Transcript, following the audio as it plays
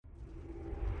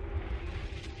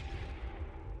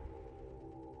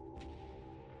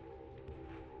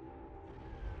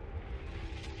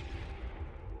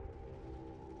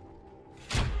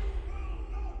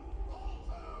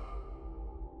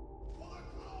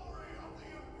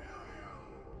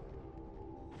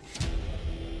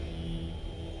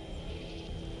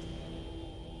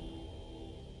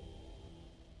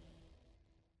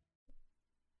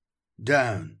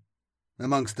Down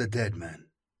Amongst the Dead Men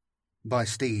by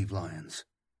Steve Lyons.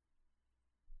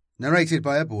 Narrated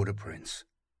by a Border Prince.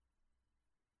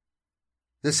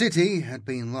 The city had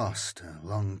been lost a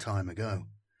long time ago.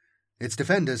 Its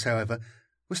defenders, however,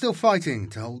 were still fighting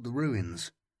to hold the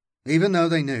ruins, even though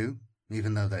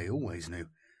they always knew,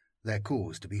 their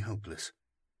cause to be hopeless.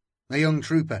 A young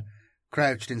trooper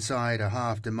crouched inside a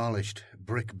half-demolished,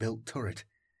 brick-built turret.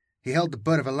 He held the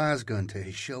butt of a lasgun to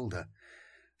his shoulder.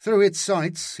 Through its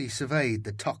sights he surveyed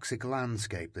the toxic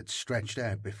landscape that stretched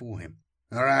out before him.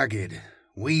 A ragged,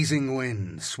 wheezing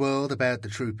wind swirled about the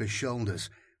trooper's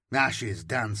shoulders, ashes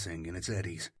dancing in its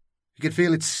eddies. He could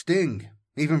feel its sting,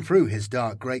 even through his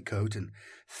dark greatcoat and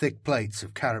thick plates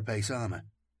of carapace armour.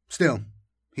 Still,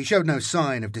 he showed no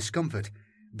sign of discomfort,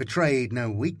 betrayed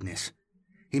no weakness.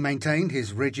 He maintained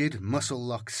his rigid,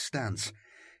 muscle-locked stance,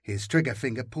 his trigger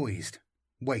finger poised,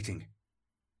 waiting.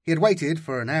 He had waited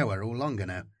for an hour or longer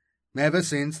now, ever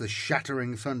since the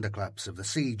shattering thunderclaps of the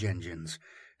siege engines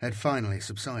had finally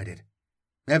subsided,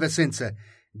 ever since a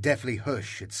deathly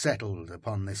hush had settled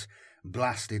upon this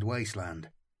blasted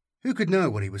wasteland. Who could know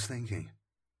what he was thinking?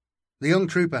 The young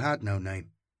trooper had no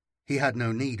name. He had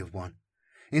no need of one.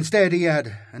 Instead, he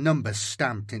had a number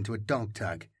stamped into a dog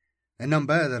tag, a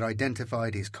number that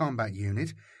identified his combat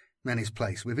unit and his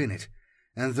place within it,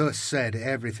 and thus said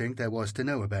everything there was to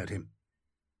know about him.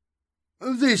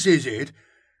 "This is it.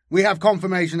 We have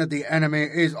confirmation that the enemy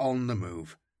is on the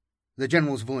move." The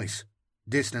general's voice,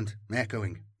 distant,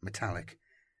 echoing, metallic.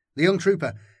 The young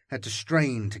trooper had to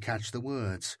strain to catch the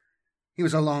words. He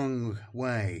was a long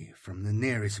way from the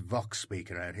nearest Vox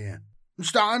speaker out here.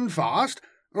 "Stand fast.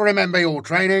 Remember your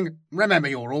training. Remember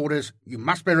your orders. You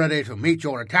must be ready to meet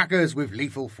your attackers with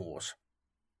lethal force."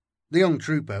 The young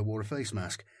trooper wore a face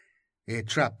mask. It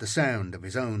trapped the sound of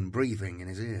his own breathing in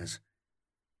his ears.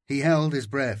 He held his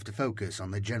breath to focus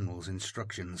on the general's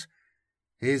instructions.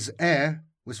 His air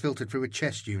was filtered through a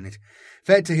chest unit,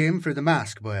 fed to him through the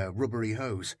mask by a rubbery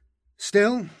hose.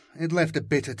 Still, it left a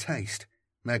bitter taste,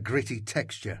 a gritty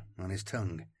texture on his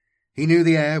tongue. He knew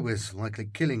the air was likely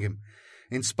killing him,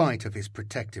 in spite of his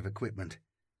protective equipment.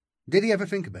 Did he ever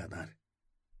think about that?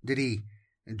 Did he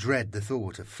dread the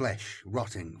thought of flesh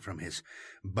rotting from his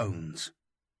bones,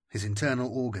 his internal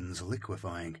organs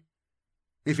liquefying?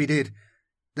 If he did,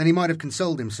 then he might have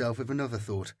consoled himself with another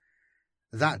thought.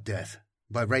 That death,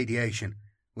 by radiation,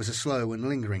 was a slow and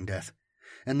lingering death,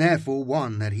 and therefore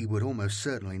one that he would almost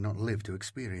certainly not live to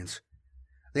experience.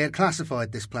 They had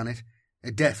classified this planet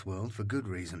a death world for good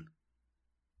reason.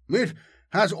 "It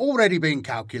has already been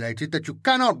calculated that you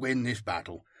cannot win this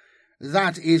battle.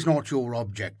 That is not your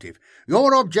objective.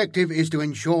 Your objective is to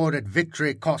ensure that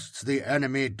victory costs the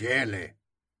enemy dearly.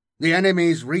 The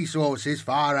enemy's resources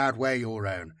far outweigh your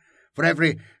own. For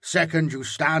every second you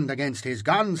stand against his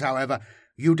guns, however,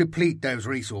 you deplete those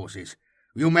resources.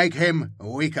 You make him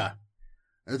weaker.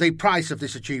 The price of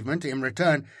this achievement, in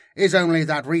return, is only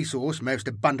that resource most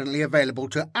abundantly available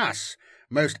to us,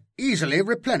 most easily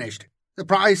replenished. The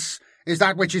price is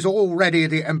that which is already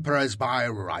the Emperor's by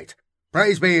right.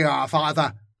 Praise be our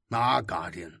Father, our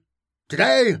Guardian.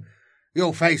 Today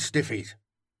you'll face defeat,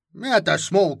 at the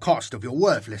small cost of your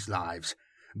worthless lives.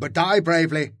 But die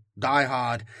bravely, die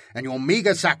hard, and your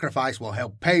meagre sacrifice will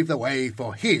help pave the way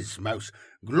for his most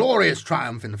glorious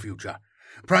triumph in the future.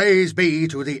 Praise be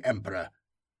to the Emperor."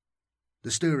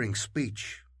 The stirring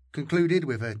speech concluded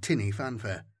with a tinny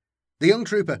fanfare. The young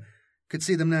trooper could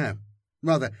see them now.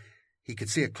 Rather, he could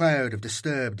see a cloud of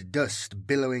disturbed dust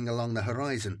billowing along the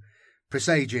horizon,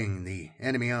 presaging the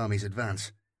enemy army's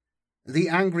advance. The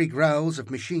angry growls of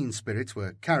machine spirits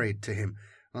were carried to him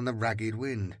on the ragged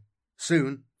wind.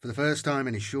 Soon, for the first time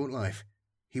in his short life,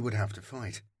 he would have to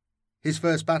fight. His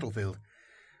first battlefield,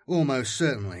 almost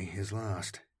certainly his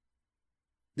last.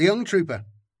 The young trooper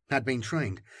had been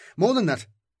trained. More than that,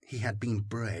 he had been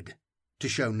bred to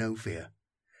show no fear.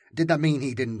 Did that mean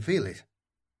he didn't feel it?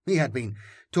 He had been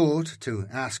taught to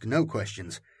ask no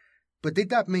questions. But did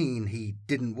that mean he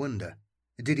didn't wonder?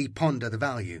 Did he ponder the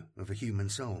value of a human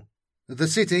soul? The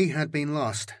city had been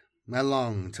lost a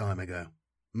long time ago.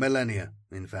 Millennia,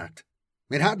 in fact.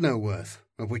 It had no worth,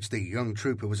 of which the young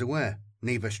trooper was aware,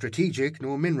 neither strategic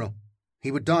nor mineral. He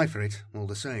would die for it, all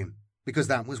the same, because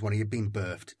that was what he had been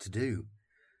birthed to do.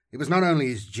 It was not only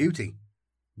his duty,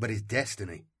 but his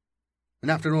destiny. And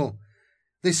after all,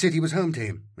 this city was home to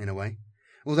him, in a way,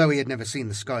 although he had never seen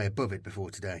the sky above it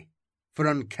before today. For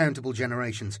uncountable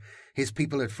generations, his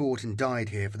people had fought and died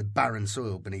here for the barren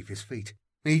soil beneath his feet,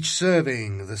 each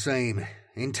serving the same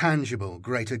intangible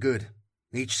greater good,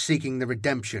 each seeking the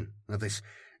redemption of this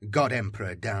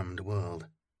God-Emperor-damned world.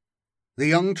 The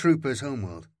young trooper's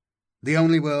homeworld, The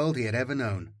only world he had ever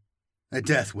known. A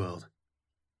death world.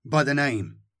 By the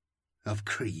name of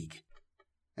Krieg.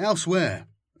 Elsewhere,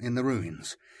 in the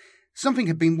ruins, something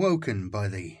had been woken by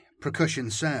the percussion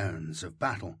sounds of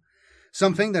battle.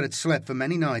 Something that had slept for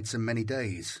many nights and many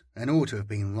days, and ought to have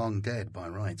been long dead by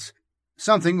rights.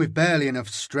 Something with barely enough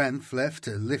strength left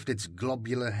to lift its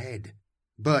globular head.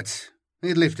 But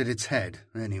it lifted its head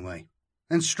anyway,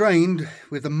 and strained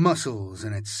with the muscles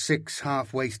in its 6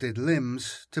 half-wasted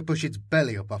limbs to push its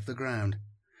belly up off the ground.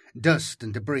 Dust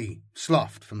and debris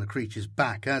sloughed from the creature's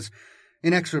back as,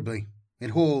 inexorably,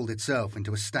 it hauled itself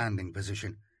into a standing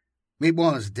position. It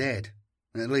was dead,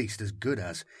 at least as good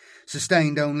as,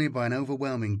 sustained only by an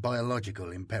overwhelming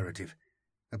biological imperative,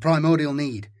 a primordial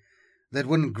need that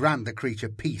wouldn't grant the creature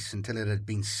peace until it had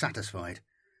been satisfied,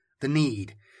 the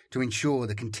need to ensure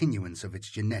the continuance of its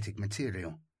genetic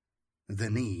material, the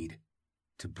need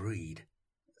to breed.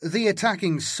 The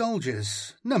attacking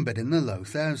soldiers numbered in the low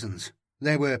thousands.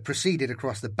 They were preceded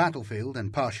across the battlefield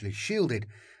and partially shielded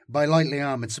by lightly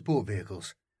armoured support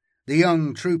vehicles. The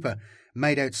young trooper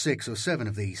made out 6 or 7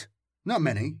 of these. Not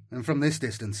many, and from this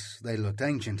distance they looked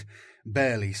ancient,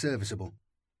 barely serviceable.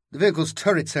 The vehicle's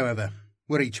turrets, however,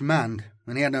 were each manned,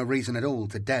 and he had no reason at all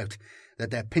to doubt that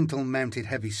their pintle-mounted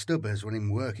heavy stubbers were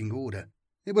in working order.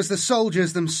 It was the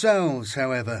soldiers themselves,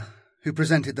 however, who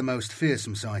presented the most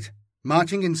fearsome sight,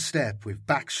 marching in step with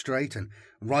backs straight and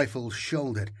rifles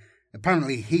shouldered,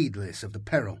 apparently heedless of the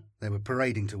peril they were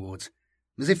parading towards,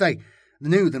 as if they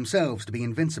knew themselves to be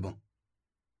invincible.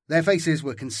 Their faces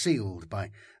were concealed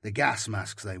by the gas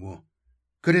masks they wore.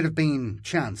 Could it have been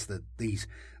chance that these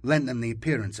lent them the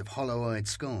appearance of hollow-eyed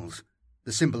skulls,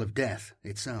 the symbol of death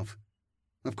itself?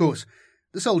 Of course,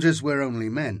 the soldiers were only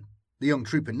men. The young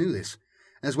trooper knew this,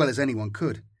 as well as anyone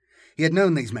could. He had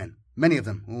known these men, many of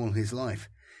them, all his life.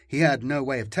 He had no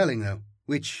way of telling, though,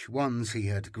 which ones he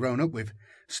had grown up with,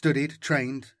 studied,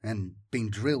 trained, and been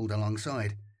drilled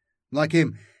alongside. Like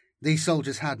him, these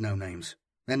soldiers had no names,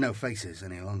 and no faces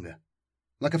any longer.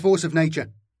 Like a force of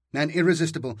nature, an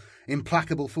irresistible,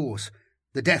 implacable force,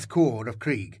 the death cord of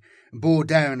Krieg bore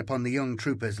down upon the young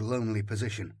trooper's lonely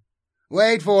position.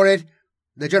 "Wait for it,"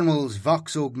 the general's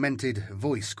vox-augmented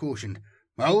voice cautioned.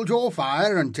 "Hold your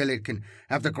fire until it can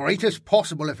have the greatest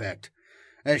possible effect.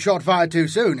 A shot fired too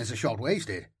soon is a shot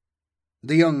wasted."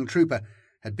 The young trooper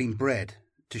had been bred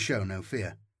to show no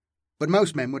fear, but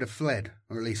most men would have fled,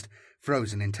 or at least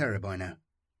frozen in terror by now.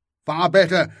 "Far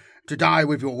better to die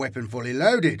with your weapon fully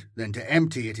loaded than to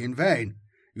empty it in vain.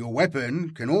 Your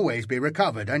weapon can always be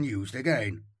recovered and used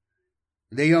again."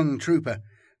 The young trooper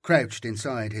crouched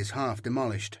inside his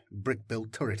half-demolished,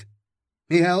 brick-built turret.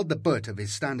 He held the butt of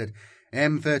his standard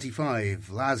M35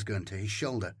 lasgun to his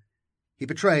shoulder. He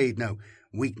betrayed no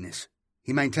weakness.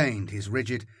 He maintained his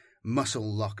rigid,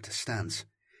 muscle-locked stance,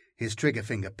 his trigger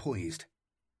finger poised,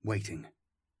 waiting.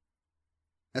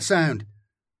 A sound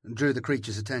drew the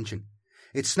creature's attention.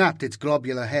 It snapped its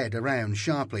globular head around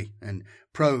sharply and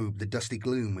probed the dusty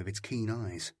gloom with its keen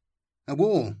eyes. A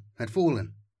wall had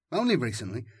fallen, only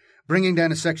recently, bringing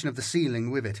down a section of the ceiling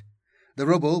with it. The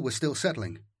rubble was still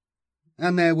settling.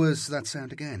 And there was that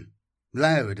sound again,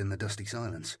 loud in the dusty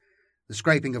silence, the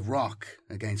scraping of rock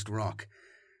against rock,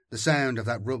 the sound of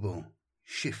that rubble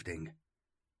shifting.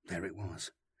 There it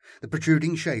was, the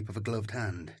protruding shape of a gloved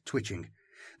hand, twitching.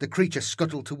 The creature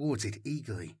scuttled towards it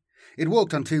eagerly. It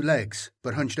walked on 2 legs,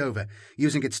 but hunched over,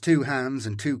 using its 2 hands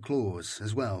and 2 claws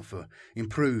as well for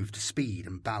improved speed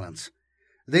and balance.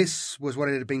 This was what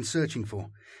it had been searching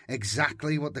for,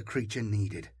 exactly what the creature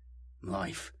needed.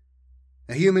 Life.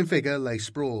 A human figure lay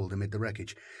sprawled amid the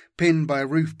wreckage, pinned by a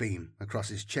roof beam across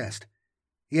his chest.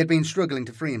 He had been struggling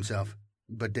to free himself,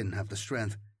 but didn't have the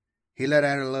strength. He let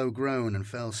out a low groan and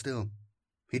fell still.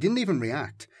 He didn't even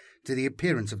react to the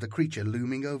appearance of the creature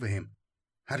looming over him.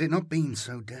 Had it not been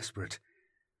so desperate?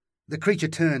 The creature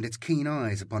turned its keen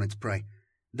eyes upon its prey.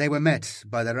 They were met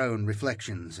by their own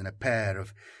reflections in a pair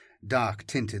of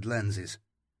dark-tinted lenses.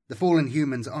 The fallen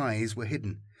human's eyes were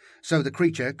hidden, so the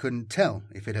creature couldn't tell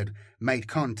if it had made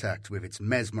contact with its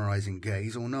mesmerizing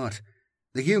gaze or not.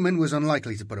 The human was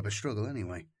unlikely to put up a struggle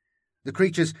anyway. The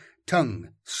creature's tongue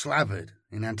slavered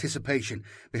in anticipation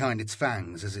behind its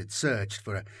fangs as it searched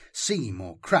for a seam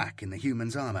or crack in the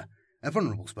human's armor, a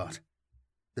vulnerable spot.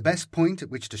 The best point at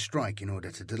which to strike in order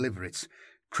to deliver its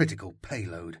critical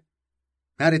payload.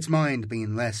 Had its mind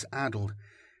been less addled,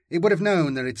 it would have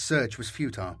known that its search was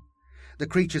futile. The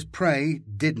creature's prey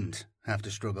didn't have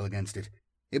to struggle against it.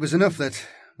 It was enough that,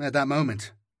 at that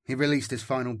moment, he released his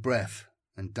final breath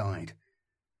and died.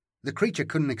 The creature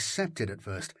couldn't accept it at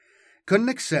first, couldn't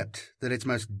accept that its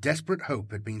most desperate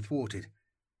hope had been thwarted.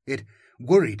 It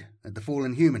worried at the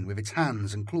fallen human with its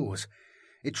hands and claws.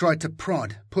 It tried to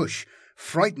prod, push,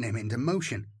 frighten him into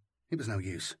motion. It was no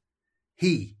use.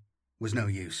 He was no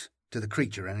use to the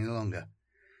creature any longer.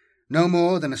 No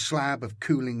more than a slab of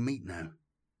cooling meat now.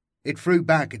 It threw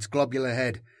back its globular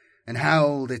head and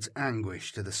howled its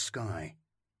anguish to the sky.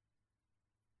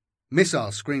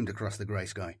 Missiles screamed across the grey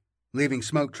sky, leaving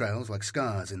smoke trails like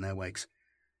scars in their wakes.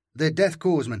 The Death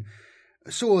Corpsmen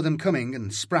saw them coming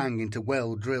and sprang into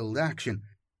well-drilled action.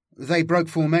 They broke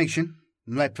formation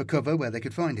and leapt for cover where they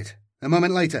could find it. A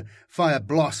moment later, fire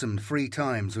blossomed 3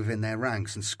 times within their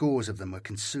ranks and scores of them were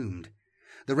consumed.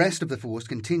 The rest of the force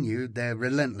continued their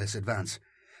relentless advance.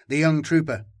 The young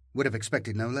trooper would have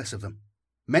expected no less of them.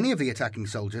 Many of the attacking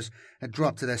soldiers had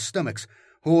dropped to their stomachs,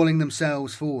 hauling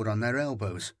themselves forward on their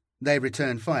elbows. They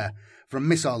returned fire from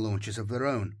missile launchers of their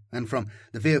own and from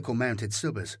the vehicle-mounted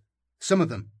Subbers. Some of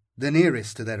them, the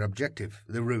nearest to their objective,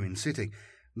 the ruined city,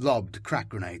 lobbed crack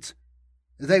grenades.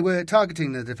 They were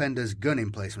targeting the defenders' gun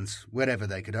emplacements wherever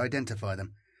they could identify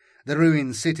them. The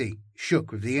ruined city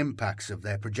shook with the impacts of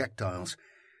their projectiles,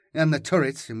 and the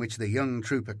turrets in which the young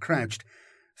trooper crouched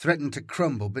threatened to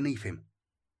crumble beneath him.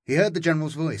 He heard the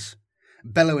general's voice,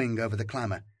 bellowing over the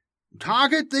clamour.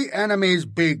 "Target the enemy's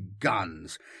big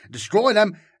guns. Destroy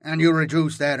them, and you'll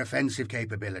reduce their offensive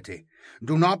capability.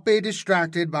 Do not be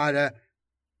distracted by the—"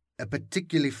 A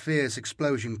particularly fierce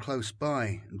explosion close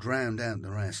by drowned out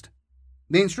the rest.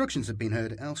 The instructions had been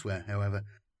heard elsewhere, however.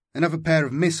 Another pair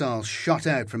of missiles shot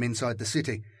out from inside the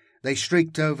city. They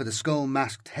streaked over the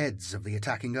skull-masked heads of the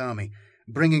attacking army.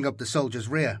 Bringing up the soldiers'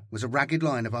 rear was a ragged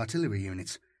line of artillery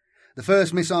units. The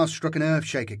first missile struck an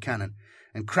Earthshaker cannon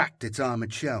and cracked its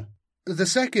armoured shell. The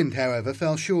second, however,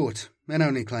 fell short and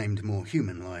only claimed more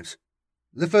human lives.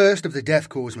 The first of the Death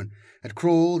Corpsmen had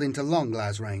crawled into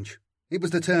long-glass range. It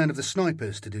was the turn of the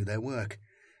snipers to do their work.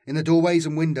 In the doorways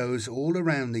and windows all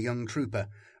around the young trooper,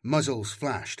 muzzles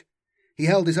flashed. He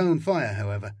held his own fire,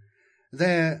 however.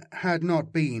 There had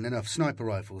not been enough sniper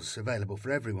rifles available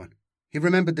for everyone. He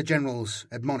remembered the general's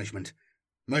admonishment.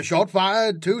 "A shot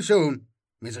fired too soon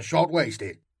is a shot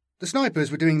wasted." The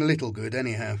snipers were doing little good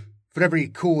anyhow. For every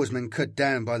corpsman cut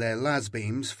down by their las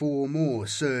beams, 4 more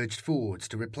surged forwards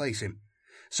to replace him.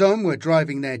 Some were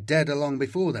driving their dead along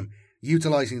before them,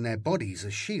 utilising their bodies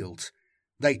as shields.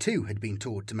 They too had been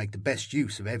taught to make the best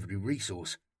use of every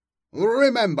resource.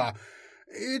 "Remember,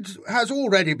 it has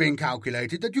already been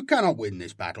calculated that you cannot win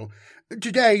this battle.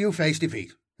 Today you face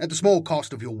defeat, at the small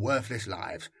cost of your worthless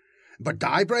lives. But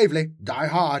die bravely, die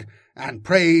hard, and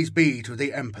praise be to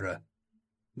the Emperor."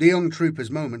 The young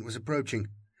trooper's moment was approaching.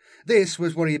 This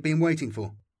was what he had been waiting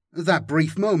for. That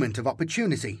brief moment of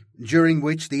opportunity, during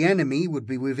which the enemy would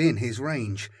be within his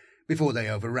range, before they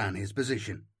overran his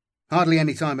position. Hardly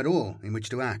any time at all in which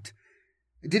to act.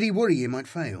 Did he worry he might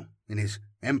fail in his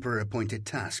Emperor-appointed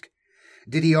task?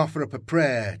 Did he offer up a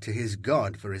prayer to his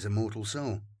God for his immortal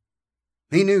soul?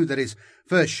 He knew that his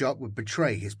first shot would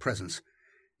betray his presence.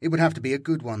 It would have to be a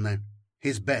good one, though.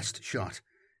 His best shot.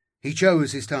 He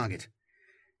chose his target.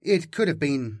 It could have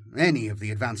been any of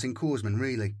the advancing corpsmen,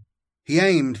 really. He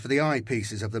aimed for the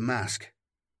eyepieces of the mask.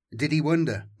 Did he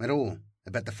wonder, at all,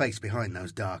 about the face behind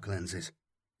those dark lenses?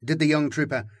 Did the young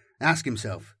trooper ask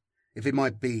himself if it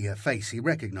might be a face he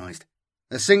recognised?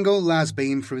 A single las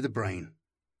beam through the brain.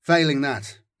 Failing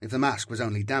that, if the mask was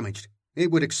only damaged, it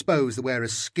would expose the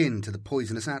wearer's skin to the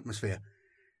poisonous atmosphere.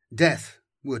 Death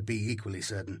would be equally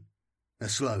certain. A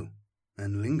slow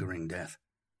and lingering death.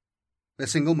 A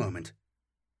single moment.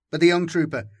 But the young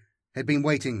trooper had been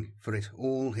waiting for it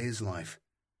all his life.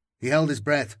 He held his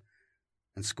breath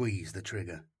and squeezed the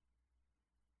trigger.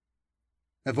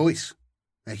 A voice,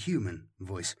 a human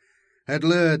voice, had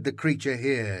lured the creature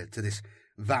here to this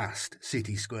vast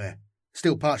city square,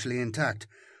 still partially intact,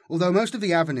 although most of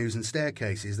the avenues and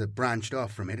staircases that branched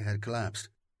off from it had collapsed.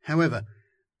 However,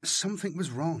 something was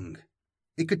wrong.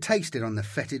 It could taste it on the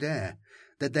fetid air,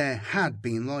 that there had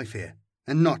been life here,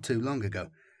 and not too long ago.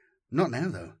 Not now,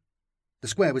 though. The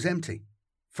square was empty.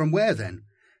 From where, then,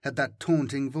 had that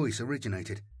taunting voice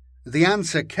originated? The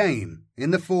answer came in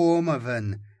the form of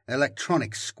an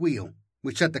electronic squeal,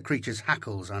 which set the creature's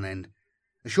hackles on end.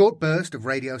 A short burst of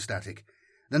radio static.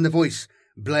 Then the voice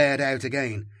blared out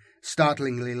again,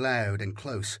 startlingly loud and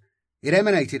close. It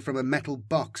emanated from a metal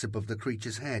box above the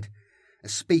creature's head, a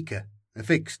speaker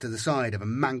affixed to the side of a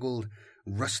mangled,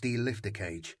 rusty lifter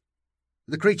cage.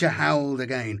 The creature howled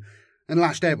again and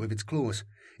lashed out with its claws.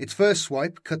 Its first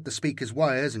swipe cut the speaker's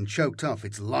wires and choked off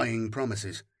its lying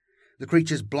promises. The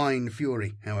creature's blind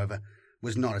fury, however,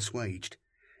 was not assuaged.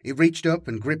 It reached up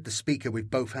and gripped the speaker with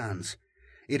both hands.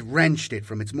 It wrenched it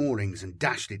from its moorings and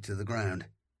dashed it to the ground.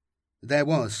 There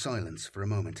was silence for a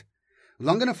moment,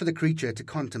 long enough for the creature to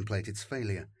contemplate its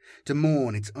failure, to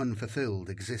mourn its unfulfilled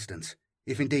existence,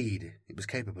 if indeed it was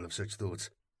capable of such thoughts.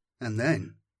 And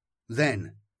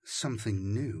then,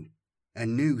 something new. A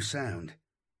new sound.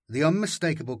 The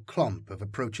unmistakable clomp of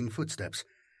approaching footsteps.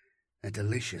 A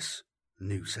delicious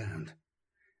new sound.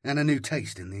 And a new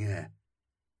taste in the air.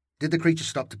 Did the creature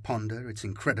stop to ponder its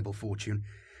incredible fortune?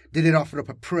 Did it offer up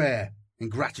a prayer in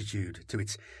gratitude to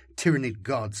its tyrannid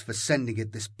gods for sending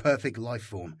it this perfect life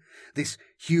form, this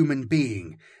human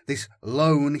being, this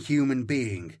lone human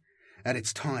being, at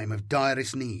its time of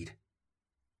direst need?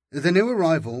 The new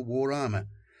arrival wore armour,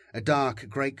 a dark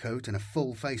greatcoat and a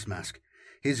full face mask.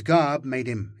 His garb made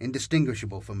him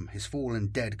indistinguishable from his fallen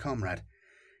dead comrade.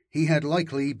 He had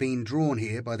likely been drawn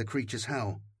here by the creature's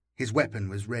howl. His weapon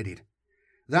was readied.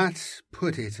 That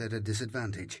put it at a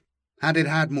disadvantage. Had it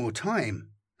had more time,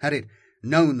 had it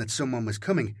known that someone was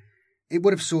coming, it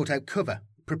would have sought out cover,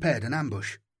 prepared an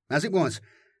ambush. As it was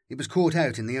caught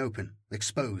out in the open,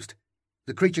 exposed.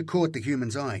 The creature caught the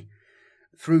human's eye.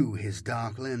 Through his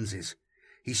dark lenses,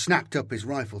 he snapped up his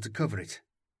rifle to cover it,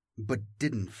 but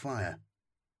didn't fire.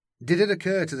 Did it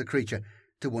occur to the creature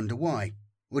to wonder why,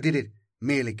 or did it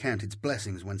merely count its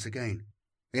blessings once again?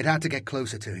 It had to get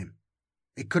closer to him.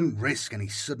 It couldn't risk any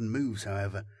sudden moves,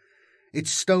 however. It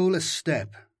stole a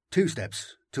step, 2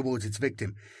 steps, towards its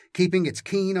victim, keeping its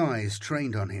keen eyes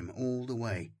trained on him all the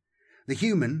way. The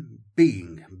human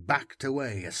being backed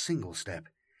away a single step.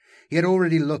 He had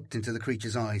already looked into the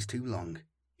creature's eyes too long.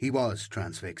 He was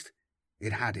transfixed.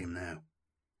 It had him now.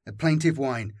 A plaintive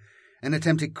whine, an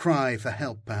attempted cry for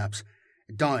help, perhaps,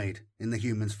 died in the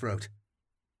human's throat.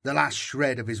 The last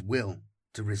shred of his will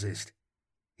to resist.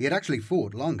 He had actually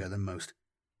fought longer than most.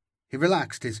 He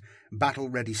relaxed his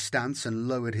battle-ready stance and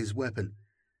lowered his weapon.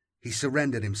 He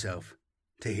surrendered himself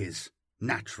to his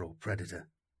natural predator.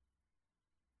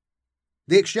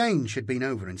 The exchange had been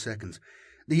over in seconds.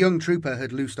 The young trooper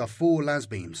had loosed off 4 las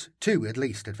beams. 2 at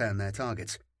least had found their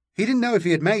targets. He didn't know if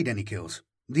he had made any kills.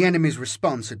 The enemy's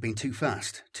response had been too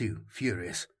fast, too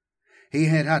furious. He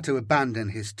had had to abandon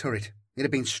his turret. It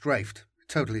had been strafed,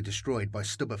 totally destroyed by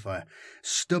stubber fire.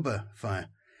 Stubber fire.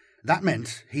 That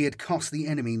meant he had cost the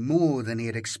enemy more than he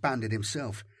had expanded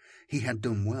himself. He had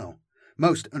done well.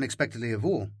 Most unexpectedly of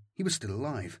all, he was still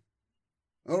alive.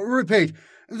 Repeat,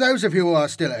 those of you who are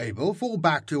still able, fall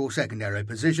back to your secondary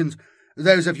positions.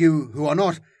 Those of you who are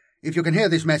not, if you can hear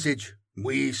this message,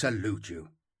 we salute you.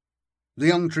 The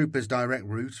young trooper's direct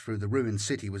route through the ruined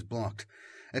city was blocked.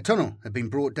 A tunnel had been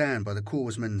brought down by the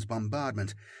corpsman's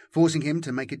bombardment, forcing him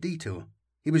to make a detour.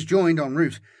 He was joined en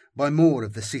route by more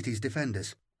of the city's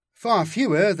defenders, far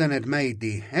fewer than had made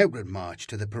the outward march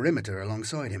to the perimeter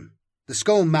alongside him. The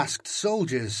skull-masked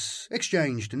soldiers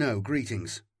exchanged no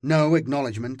greetings, no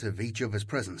acknowledgement of each other's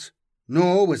presence.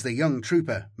 Nor was the young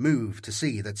trooper moved to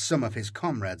see that some of his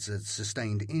comrades had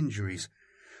sustained injuries.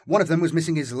 One of them was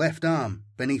missing his left arm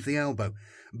beneath the elbow,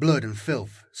 blood and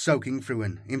filth soaking through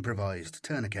an improvised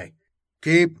tourniquet.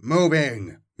 Keep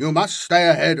moving. You must stay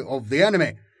ahead of the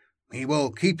enemy. He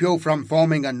will keep you from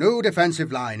forming a new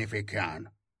defensive line if he can.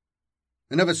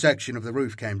 Another section of the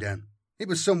roof came down. It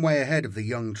was some way ahead of the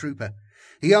young trooper.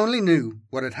 He only knew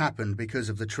what had happened because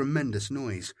of the tremendous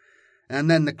noise, and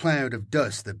then the cloud of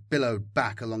dust that billowed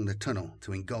back along the tunnel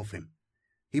to engulf him.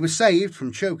 He was saved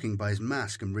from choking by his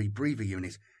mask and rebreather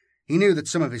unit. He knew that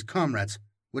some of his comrades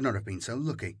would not have been so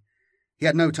lucky. He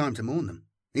had no time to mourn them,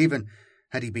 even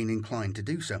had he been inclined to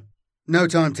do so. No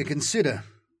time to consider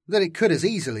that it could as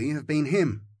easily have been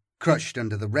him, crushed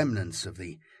under the remnants of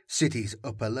the city's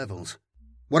upper levels.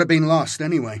 What had been lost,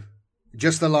 anyway?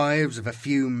 Just the lives of a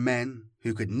few men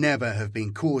who could never have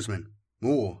been corpsmen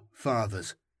or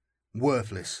fathers.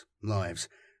 Worthless lives.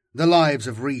 The lives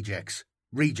of rejects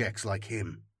like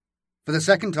him. For the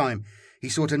second time, he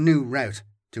sought a new route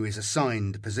to his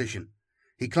assigned position.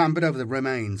 He clambered over the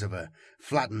remains of a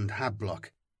flattened hab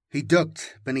block. He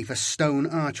ducked beneath a stone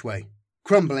archway,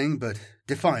 crumbling but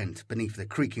defiant beneath the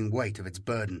creaking weight of its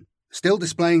burden, still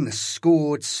displaying the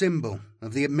scored symbol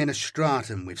of the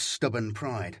administratum with stubborn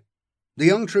pride. The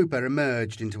young trooper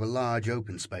emerged into a large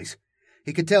open space.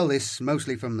 He could tell this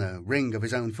mostly from the ring of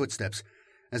his own footsteps,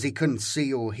 as he couldn't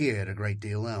see or hear a great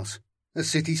deal else. A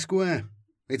city square.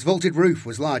 Its vaulted roof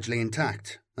was largely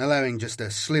intact, allowing just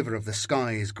a sliver of the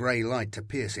sky's grey light to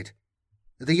pierce it.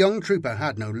 The young trooper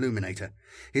had no illuminator.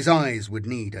 His eyes would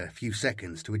need a few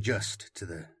seconds to adjust to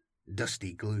the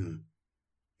dusty gloom.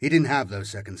 He didn't have those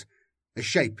seconds. A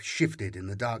shape shifted in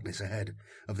the darkness ahead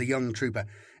of the young trooper,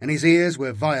 and his ears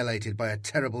were violated by a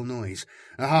terrible noise,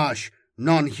 a harsh,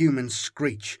 non-human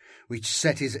screech which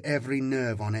set his every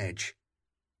nerve on edge.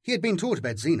 He had been taught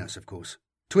about Xenos, of course.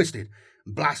 Twisted,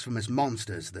 blasphemous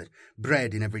monsters that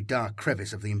bred in every dark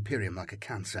crevice of the Imperium like a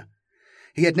cancer.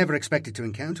 He had never expected to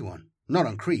encounter one, not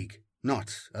on Krieg,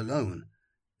 not alone.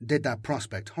 Did that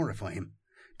prospect horrify him,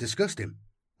 disgust him?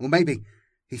 Or maybe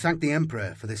he thanked the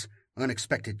Emperor for this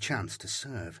unexpected chance to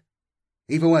serve.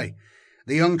 Either way,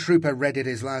 the young trooper readied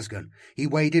his lasgun. He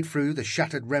waded through the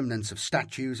shattered remnants of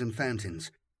statues and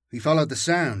fountains. He followed the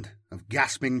sound of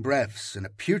gasping breaths and a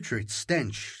putrid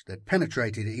stench that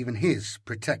penetrated even his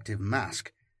protective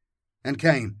mask, and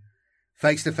came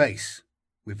face to face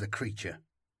with the creature.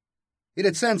 It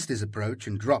had sensed his approach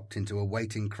and dropped into a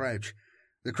waiting crouch.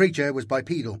 The creature was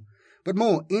bipedal, but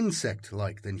more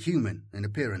insect-like than human in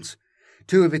appearance.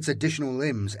 2 of its additional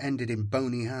limbs ended in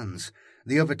bony hands,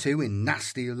 the other 2 in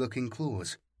nasty-looking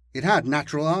claws. It had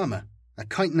natural armour, a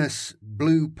chitinous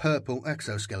blue-purple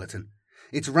exoskeleton.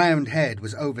 Its round head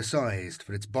was oversized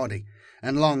for its body,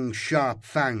 and long, sharp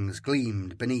fangs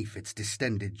gleamed beneath its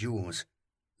distended jaws.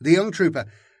 The young trooper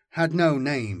had no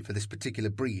name for this particular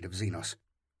breed of Xenos.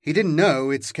 He didn't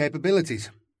know its capabilities.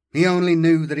 He only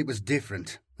knew that it was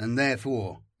different, and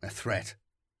therefore a threat.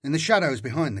 In the shadows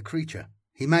behind the creature,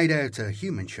 he made out a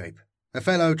human shape, a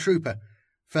fellow trooper,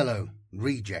 fellow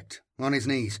reject, on his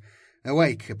knees,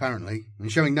 awake apparently,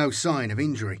 and showing no sign of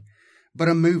injury, but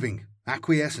unmoving,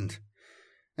 acquiescent.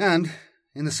 And,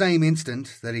 in the same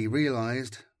instant that he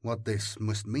realized what this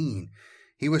must mean,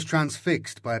 he was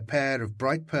transfixed by a pair of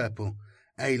bright purple,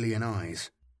 alien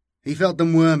eyes. He felt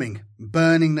them worming,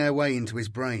 burning their way into his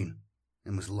brain,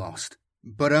 and was lost.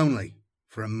 But only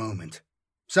for a moment.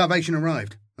 Salvation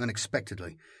arrived,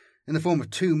 unexpectedly, in the form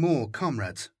of 2 more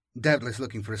comrades, doubtless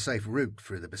looking for a safe route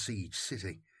through the besieged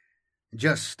city.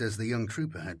 Just as the young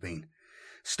trooper had been,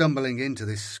 stumbling into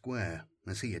this square,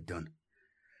 as he had done.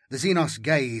 The Xenos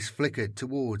gaze flickered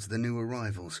towards the new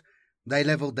arrivals. They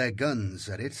levelled their guns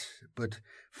at it, but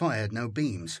fired no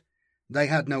beams. They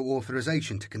had no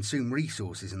authorization to consume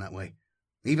resources in that way.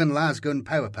 Even lasgun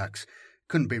power packs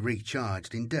couldn't be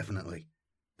recharged indefinitely.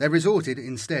 They resorted,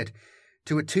 instead,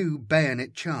 to a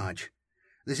 2-bayonet charge.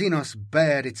 The Xenos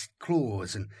bared its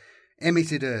claws and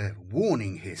emitted a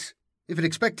warning hiss. If it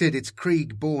expected its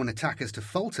Krieg-born attackers to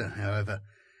falter, however,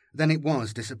 then it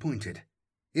was disappointed.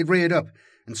 It reared up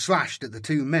and slashed at the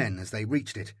 2 men as they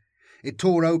reached it. It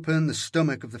tore open the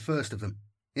stomach of the first of them.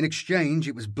 In exchange,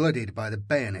 it was blooded by the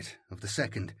bayonet of the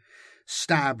second,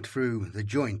 stabbed through the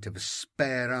joint of a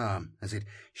spare arm as it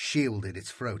shielded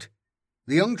its throat.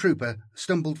 The young trooper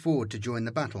stumbled forward to join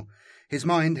the battle. His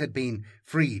mind had been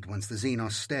freed once the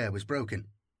Xenos stare was broken.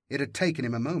 It had taken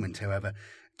him a moment, however,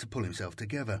 to pull himself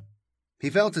together. He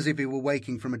felt as if he were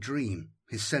waking from a dream,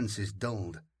 his senses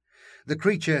dulled. The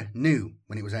creature knew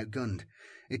when it was outgunned.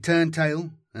 It turned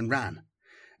tail and ran.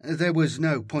 There was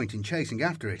no point in chasing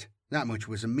after it. That much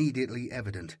was immediately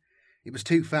evident. It was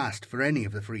too fast for any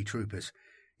of the 3 troopers,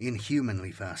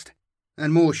 inhumanly fast,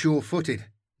 and more sure-footed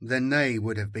than they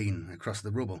would have been across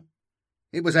the rubble.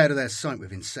 It was out of their sight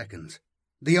within seconds.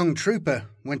 The young trooper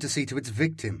went to see to its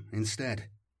victim instead.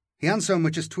 He hadn't so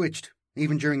much as twitched,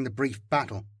 even during the brief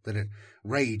battle that had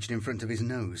raged in front of his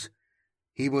nose.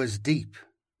 He was deep,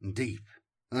 deep,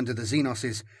 under the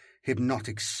Xenos'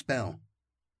 hypnotic spell.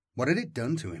 What had it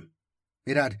done to him?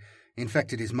 It had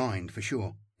infected his mind, for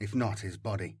sure, if not his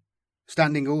body.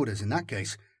 Standing orders, in that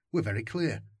case, were very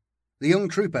clear. The young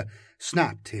trooper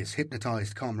snapped his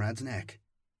hypnotized comrade's neck.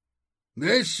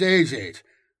 "This is it.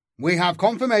 We have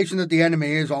confirmation that the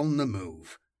enemy is on the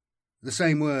move." The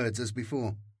same words as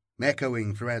before,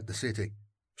 echoing throughout the city.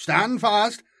 "Stand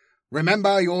fast.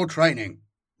 Remember your training.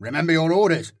 Remember your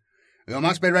orders. You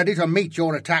must be ready to meet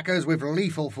your attackers with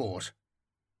lethal force."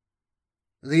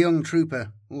 The young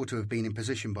trooper ought to have been in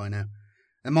position by now,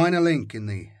 a minor link in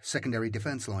the secondary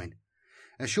defence line,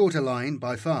 a shorter line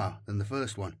by far than the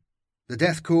first one. The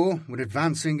Death Corps were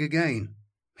advancing again.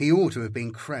 He ought to have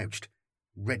been crouched,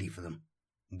 ready for them,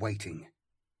 waiting.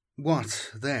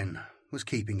 What, then, was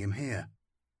keeping him here?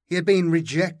 He had been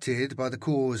rejected by the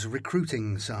Corps'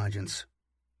 recruiting sergeants.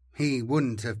 He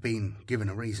wouldn't have been given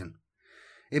a reason.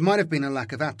 It might have been a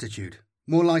lack of aptitude.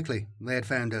 More likely, they had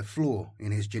found a flaw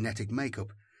in his genetic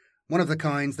makeup, one of the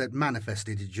kinds that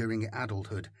manifested during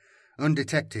adulthood,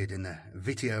 undetected in the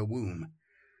Vitio womb.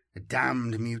 A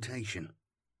damned mutation.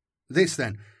 This,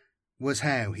 then, was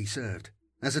how he served,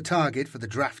 as a target for the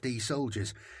drafty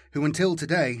soldiers who until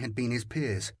today had been his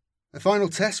peers. A final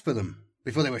test for them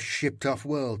before they were shipped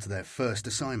off-world to their first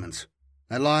assignments.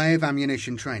 A live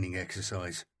ammunition training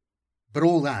exercise. But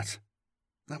all that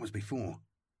was before.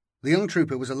 The young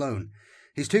trooper was alone.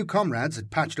 His 2 comrades had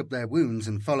patched up their wounds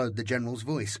and followed the general's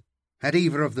voice. Had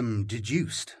either of them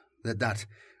deduced that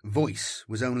voice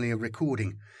was only a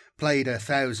recording, played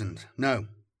 1,000, no,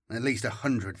 at least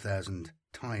 100,000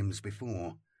 times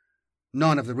before.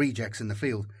 None of the rejects in the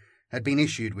field had been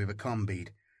issued with a comm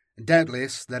bead.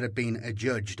 Doubtless there had been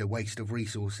adjudged a waste of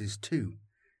resources too.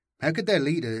 How could their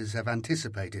leaders have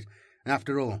anticipated,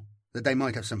 after all, that they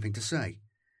might have something to say?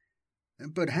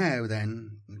 But how,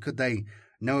 then, could they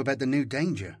know about the new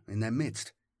danger in their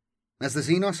midst? As the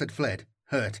Xenos had fled,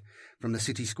 hurt, from the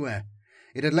city square,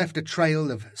 it had left a trail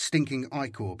of stinking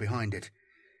ichor behind it.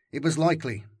 It was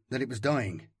likely that it was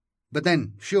dying. But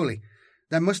then, surely,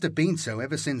 that must have been so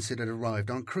ever since it had arrived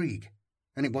on Krieg,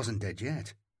 and it wasn't dead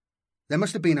yet. There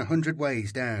must have been 100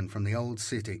 ways down from the old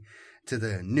city to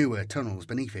the newer tunnels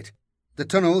beneath it. The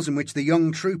tunnels in which the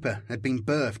young trooper had been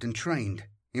birthed and trained,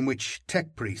 in which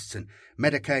tech priests and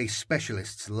Medicae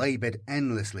specialists laboured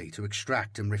endlessly to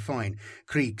extract and refine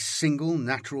Krieg's single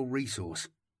natural resource.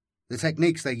 The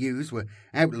techniques they used were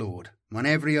outlawed on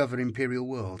every other imperial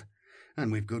world,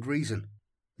 and with good reason.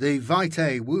 The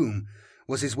Vitae womb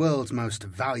was his world's most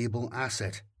valuable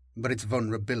asset, but its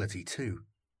vulnerability too.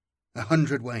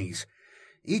 100 ways,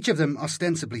 each of them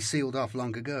ostensibly sealed off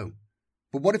long ago.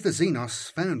 But what if the Xenos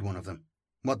found one of them?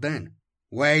 What then?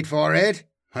 "Wait for it.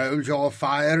 Hold your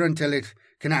fire until it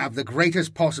can have the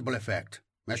greatest possible effect.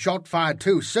 A shot fired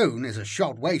too soon is a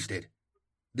shot wasted."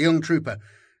 The young trooper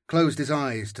closed his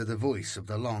eyes to the voice of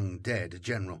the long-dead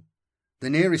general. The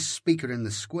nearest speaker in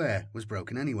the square was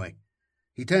broken anyway.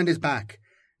 He turned his back,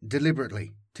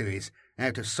 deliberately, to his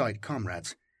out-of-sight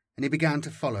comrades, and he began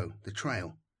to follow the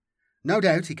trail. No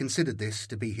doubt he considered this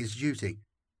to be his duty.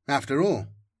 After all,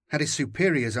 had his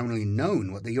superiors only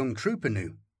known what the young trooper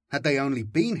knew, had they only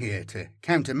been here to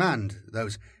countermand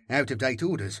those out-of-date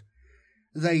orders,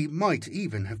 they might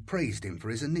even have praised him for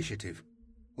his initiative.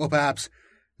 Or perhaps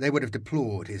they would have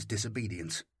deplored his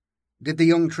disobedience. Did the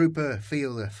young trooper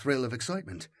feel a thrill of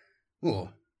excitement?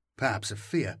 Or perhaps of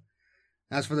fear?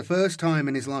 As for the first time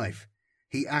in his life,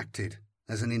 he acted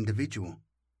as an individual.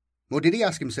 Or did he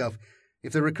ask himself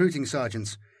if the recruiting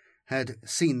sergeants had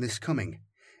seen this coming,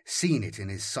 seen it in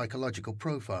his psychological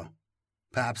profile?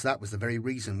 Perhaps that was the very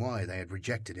reason why they had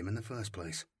rejected him in the first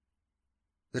place.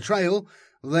 The trail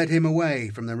led him away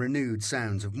from the renewed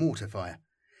sounds of mortar fire.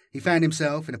 He found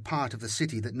himself in a part of the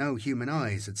city that no human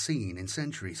eyes had seen in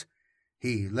centuries.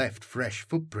 He left fresh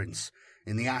footprints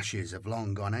in the ashes of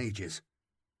long-gone ages.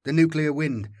 The nuclear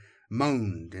wind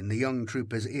moaned in the young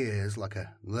trooper's ears like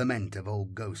a lament of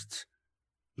old ghosts.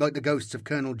 Like the ghosts of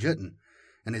Colonel Jutton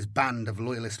and his band of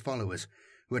loyalist followers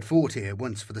who had fought here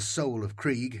once for the soul of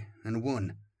Krieg and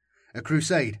won. A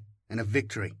crusade and a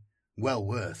victory, well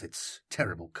worth its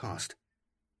terrible cost.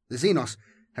 The Xenos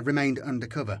had remained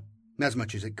undercover, as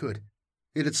much as it could.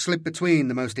 It had slipped between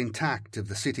the most intact of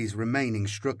the city's remaining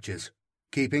structures,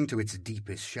 keeping to its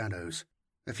deepest shadows.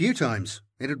 A few times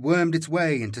it had wormed its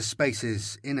way into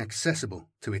spaces inaccessible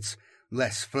to its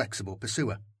less flexible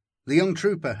pursuer. The young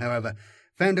trooper, however,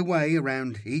 found a way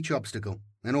around each obstacle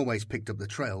and always picked up the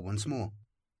trail once more.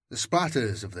 The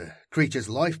splatters of the creature's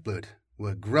lifeblood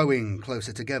were growing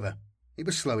closer together. It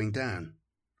was slowing down,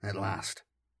 at last.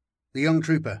 The young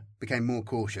trooper became more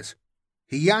cautious.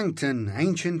 He yanked an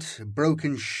ancient,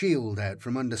 broken shield out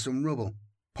from under some rubble,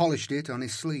 polished it on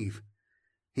his sleeve.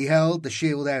 He held the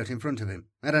shield out in front of him,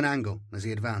 at an angle, as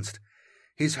he advanced.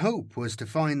 His hope was to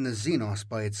find the Xenos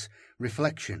by its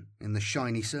reflection in the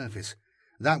shiny surface.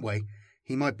 That way,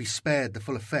 he might be spared the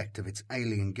full effect of its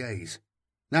alien gaze.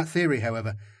 That theory,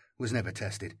 however, was never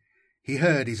tested. He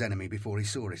heard his enemy before he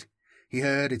saw it. He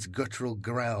heard its guttural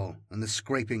growl and the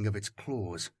scraping of its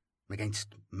claws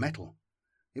against metal.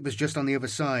 It was just on the other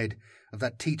side of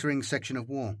that teetering section of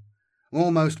wall,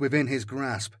 almost within his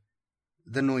grasp.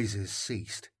 The noises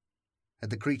ceased. Had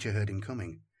the creature heard him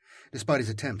coming, despite his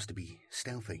attempts to be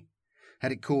stealthy?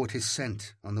 Had it caught his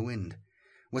scent on the wind?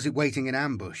 Was it waiting in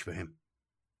ambush for him?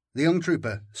 The young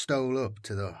trooper stole up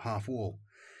to the half-wall.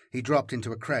 He dropped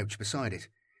into a crouch beside it.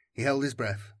 He held his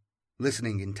breath,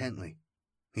 listening intently.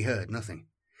 He heard nothing.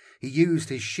 He used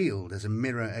his shield as a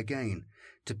mirror again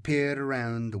to peer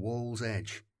around the wall's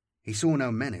edge. He saw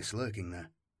no menace lurking there.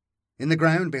 In the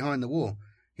ground behind the wall,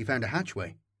 he found a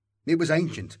hatchway. It was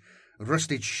ancient,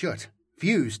 rusted shut,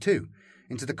 fused, too,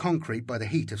 into the concrete by the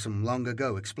heat of some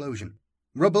long-ago explosion.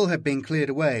 Rubble had been cleared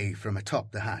away from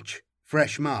atop the hatch,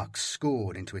 fresh marks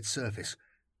scored into its surface.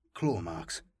 Claw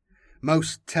marks.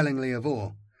 Most tellingly of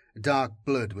all, dark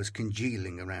blood was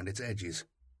congealing around its edges.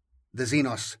 The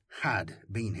Xenos had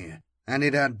been here, and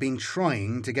it had been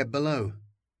trying to get below.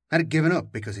 Had it given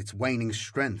up because its waning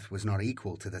strength was not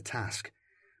equal to the task,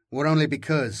 or only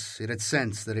because it had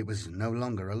sensed that it was no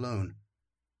longer alone?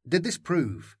 Did this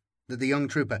prove that the young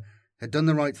trooper had done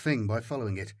the right thing by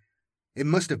following it. It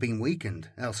must have been weakened,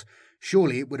 else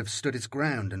surely it would have stood its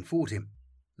ground and fought him.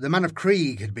 The man of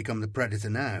Krieg had become the predator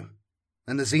now,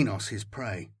 and the Xenos his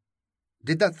prey.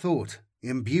 Did that thought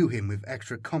imbue him with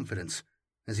extra confidence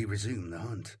as he resumed the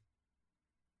hunt?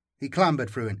 He clambered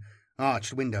through an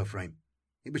arched window frame.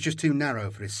 It was just too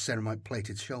narrow for his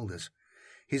ceramite-plated shoulders.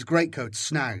 His greatcoat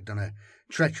snagged on a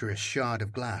treacherous shard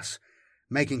of glass,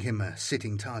 making him a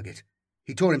sitting target.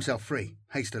 He tore himself free,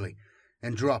 hastily,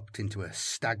 and dropped into a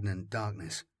stagnant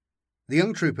darkness. The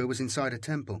young trooper was inside a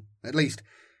temple. At least,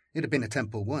 it had been a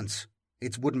temple once.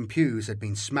 Its wooden pews had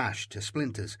been smashed to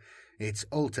splinters, its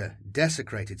altar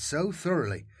desecrated so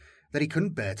thoroughly that he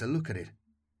couldn't bear to look at it.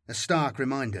 A stark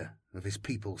reminder of his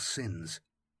people's sins.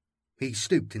 He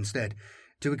stooped instead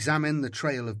to examine the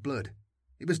trail of blood.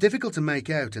 It was difficult to make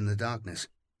out in the darkness.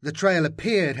 The trail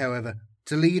appeared, however,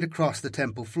 to lead across the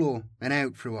temple floor and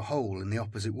out through a hole in the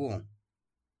opposite wall.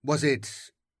 Was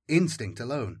it instinct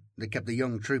alone that kept the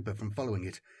young trooper from following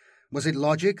it? Was it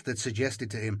logic that suggested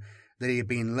to him that he had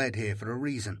been led here for a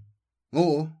reason?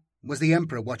 Or was the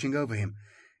Emperor watching over him,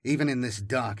 even in this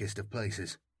darkest of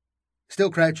places? Still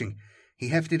crouching, he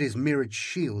hefted his mirrored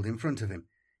shield in front of him.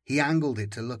 He angled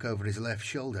it to look over his left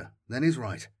shoulder, then his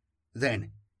right.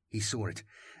 Then he saw it,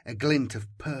 a glint of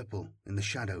purple in the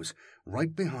shadows,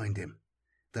 right behind him.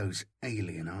 Those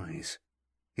alien eyes.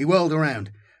 He whirled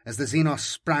around as the Xenos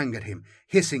sprang at him,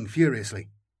 hissing furiously.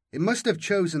 It must have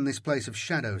chosen this place of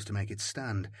shadows to make it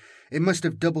stand. It must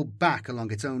have doubled back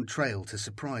along its own trail to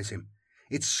surprise him.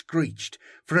 It screeched,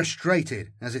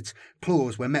 frustrated as its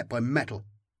claws were met by metal,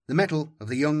 the metal of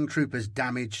the young trooper's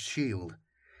damaged shield.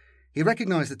 He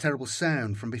recognized the terrible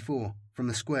sound from before, from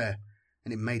the square,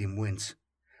 and it made him wince.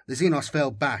 The Xenos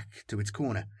fell back to its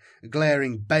corner,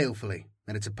 glaring balefully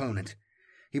at its opponent.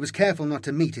 He was careful not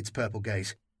to meet its purple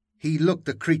gaze. He looked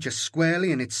the creature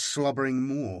squarely in its slobbering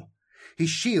maw. His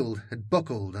shield had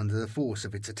buckled under the force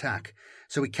of its attack,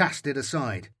 so he cast it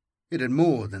aside. It had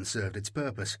more than served its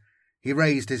purpose. He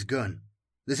raised his gun.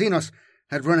 The Xenos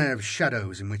had run out of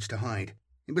shadows in which to hide.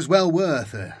 It was well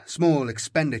worth a small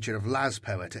expenditure of las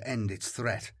power to end its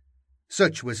threat.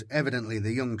 Such was evidently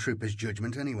the young trooper's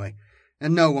judgment anyway,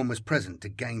 and no one was present to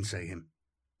gainsay him.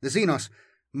 The Xenos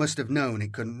must have known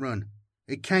it couldn't run.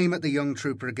 It came at the young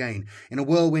trooper again, in a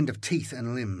whirlwind of teeth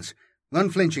and limbs.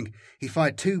 Unflinching, he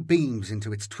fired 2 beams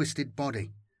into its twisted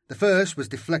body. The first was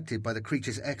deflected by the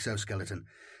creature's exoskeleton.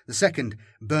 The second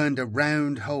burned a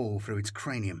round hole through its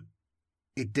cranium.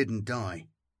 It didn't die.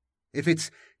 If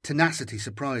its tenacity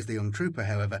surprised the young trooper,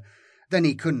 however, then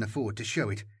he couldn't afford to show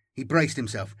it. He braced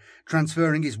himself,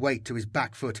 transferring his weight to his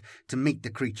back foot to meet the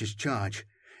creature's charge.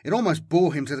 It almost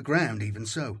bore him to the ground, even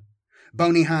so.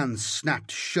 Bony hands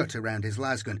snapped shut around his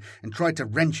lasgun and tried to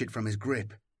wrench it from his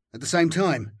grip. At the same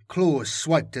time, claws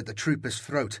swiped at the trooper's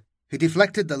throat. He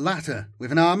deflected the latter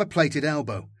with an armor-plated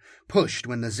elbow, pushed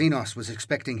when the Xenos was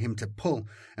expecting him to pull,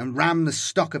 and rammed the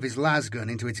stock of his lasgun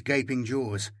into its gaping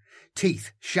jaws.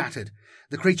 Teeth shattered.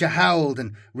 The creature howled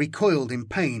and recoiled in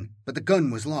pain, but the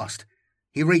gun was lost.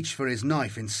 He reached for his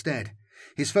knife instead.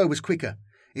 His foe was quicker.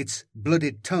 Its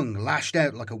blooded tongue lashed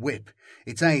out like a whip,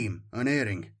 its aim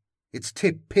unerring. Its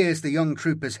tip pierced the young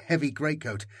trooper's heavy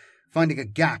greatcoat, finding a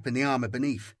gap in the armour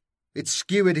beneath. It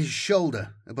skewered his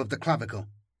shoulder above the clavicle,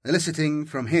 eliciting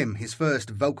from him his first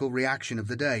vocal reaction of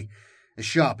the day, a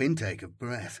sharp intake of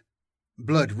breath.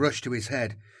 Blood rushed to his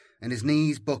head, and his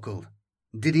knees buckled.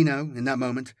 Did he know, in that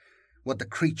moment, what the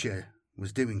creature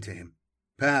was doing to him?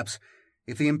 Perhaps,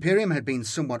 if the Imperium had been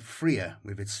somewhat freer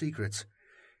with its secrets,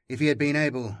 if he had been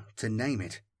able to name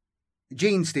it.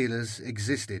 Gene stealers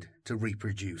existed to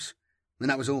reproduce, and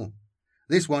that was all.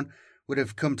 This one would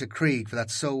have come to Krieg for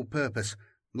that sole purpose,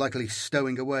 likely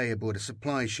stowing away aboard a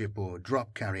supply ship or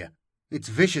drop carrier. Its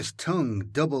vicious tongue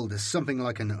doubled as something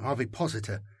like an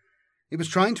ovipositor. It was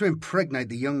trying to impregnate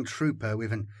the young trooper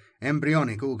with an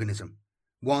embryonic organism,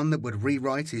 one that would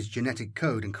rewrite his genetic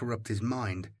code and corrupt his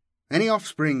mind. Any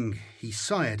offspring he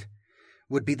sired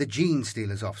would be the Gene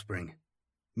Stealer's offspring,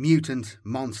 mutant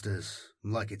monsters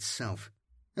like itself.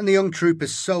 And the young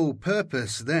trooper's sole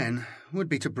purpose, then, would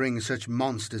be to bring such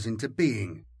monsters into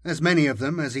being, as many of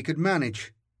them as he could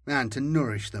manage, and to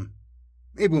nourish them.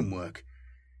 It wouldn't work.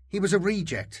 He was a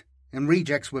reject, and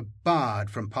rejects were barred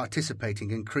from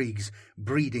participating in Krieg's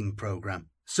breeding program.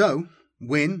 So,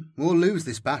 win or lose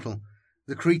this battle,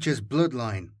 the creature's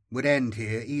bloodline would end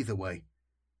here either way.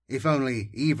 If only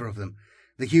either of them,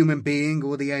 the human being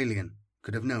or the alien,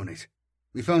 could have known it.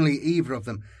 If only either of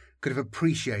them could have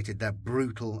appreciated that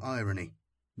brutal irony.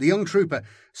 The young trooper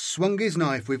swung his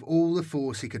knife with all the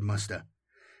force he could muster.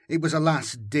 It was a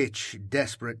last-ditch,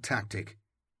 desperate tactic.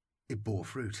 It bore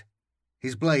fruit.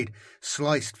 His blade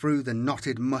sliced through the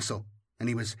knotted muscle, and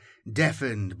he was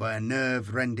deafened by a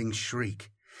nerve-rending shriek.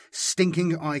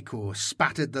 Stinking ichor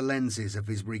spattered the lenses of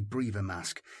his rebreather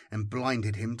mask and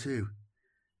blinded him too.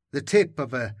 The tip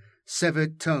of a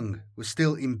severed tongue was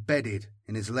still embedded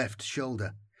in his left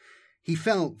shoulder. He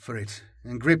felt for it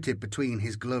and gripped it between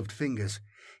his gloved fingers.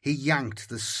 He yanked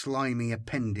the slimy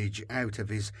appendage out of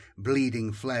his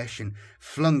bleeding flesh and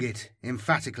flung it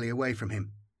emphatically away from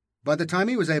him. By the time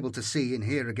he was able to see and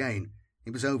hear again,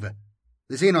 it was over.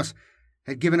 The Xenos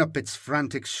had given up its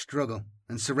frantic struggle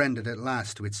and surrendered at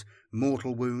last to its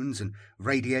mortal wounds and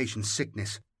radiation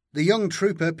sickness. The young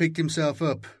trooper picked himself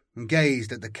up and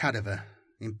gazed at the cadaver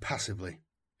impassively.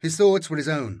 His thoughts were his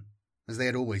own, as they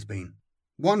had always been.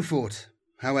 One thought,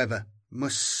 however,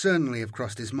 must certainly have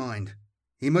crossed his mind.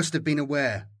 He must have been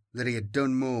aware that he had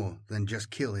done more than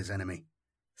just kill his enemy.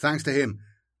 Thanks to him,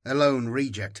 a lone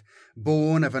reject,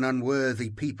 born of an unworthy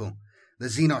people, the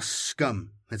Xenos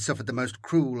scum had suffered the most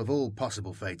cruel of all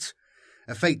possible fates,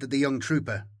 a fate that the young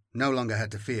trooper no longer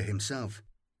had to fear himself.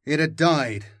 It had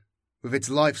died, with its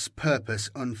life's purpose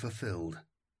unfulfilled.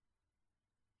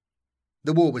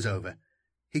 The war was over.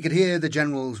 He could hear the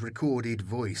general's recorded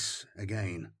voice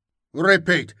again.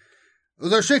 "Repeat.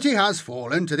 The city has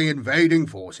fallen to the invading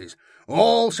forces.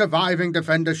 All surviving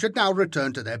defenders should now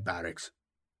return to their barracks."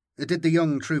 Did the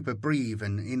young trooper breathe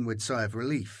an inward sigh of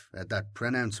relief at that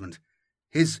pronouncement?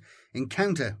 His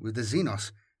encounter with the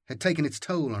Xenos had taken its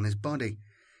toll on his body.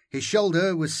 His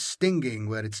shoulder was stinging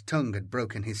where its tongue had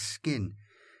broken his skin.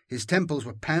 His temples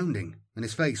were pounding, and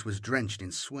his face was drenched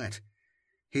in sweat.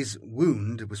 His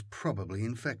wound was probably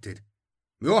infected.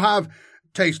 "You have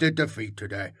tasted defeat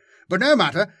today, but no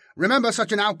matter. Remember,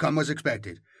 such an outcome was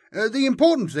expected. The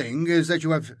important thing is that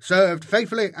you have served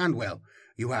faithfully and well.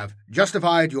 You have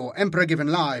justified your Emperor-given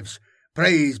lives.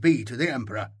 Praise be to the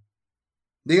Emperor."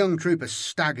 The young trooper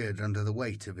staggered under the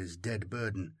weight of his dead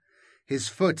burden. His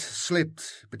foot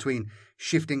slipped between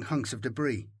shifting hunks of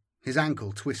debris. His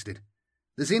ankle twisted.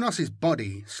 The Xenos's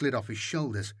body slid off his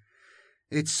shoulders.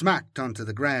 It smacked onto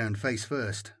the ground face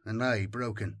first and lay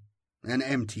broken, an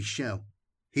empty shell.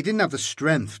 He didn't have the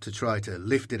strength to try to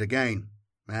lift it again,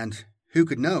 and who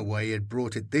could know why he had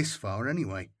brought it this far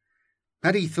anyway?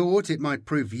 Had he thought it might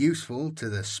prove useful to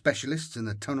the specialists in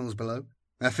the tunnels below,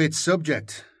 a fit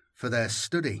subject for their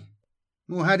study?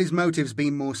 Or had his motives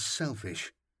been more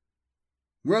selfish?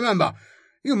 "Remember,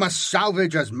 you must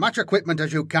salvage as much equipment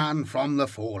as you can from the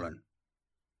fallen."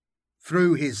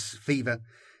 Through his fever,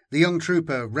 the young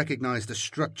trooper recognized a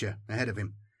structure ahead of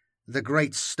him, the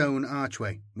great stone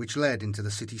archway which led into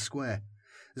the city square,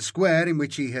 the square in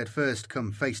which he had first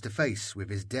come face to face with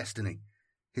his destiny.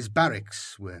 His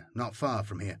barracks were not far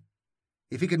from here.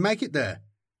 If he could make it there,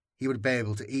 he would be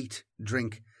able to eat,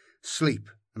 drink, sleep,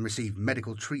 and receive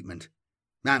medical treatment,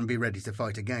 and be ready to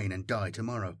fight again and die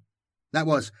tomorrow. That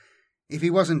was, if he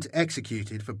wasn't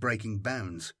executed for breaking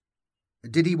bounds.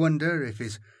 Did he wonder if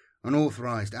his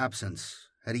unauthorized absence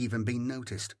had even been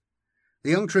noticed?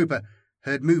 The young trooper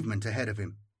heard movement ahead of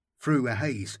him, through a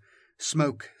haze,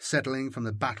 smoke settling from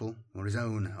the battle or his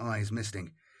own eyes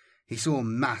misting. He saw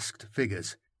masked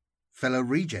figures. Fellow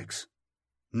rejects?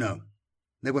 No,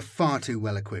 they were far too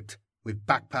well equipped, with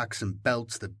backpacks and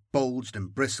belts that bulged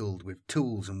and bristled with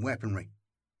tools and weaponry.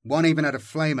 One even had a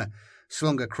flamer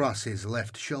slung across his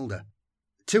left shoulder.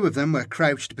 Two of them were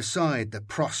crouched beside the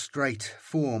prostrate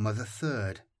form of the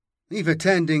third, either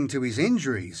tending to his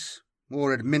injuries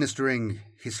or administering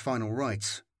his final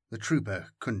rites. The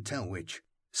trooper couldn't tell which.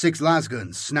 6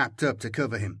 lasguns snapped up to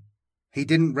cover him. He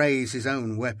didn't raise his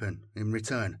own weapon in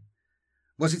return.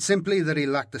 Was it simply that he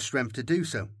lacked the strength to do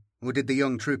so, or did the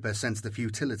young trooper sense the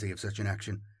futility of such an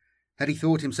action? Had he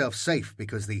thought himself safe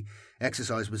because the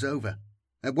exercise was over?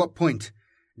 At what point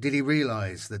did he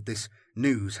realize that this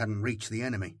news hadn't reached the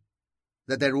enemy?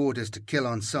 That their orders to kill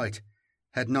on sight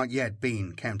had not yet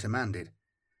been countermanded?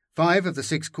 5 of the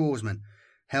 6 corpsmen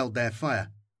held their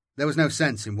fire. There was no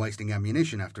sense in wasting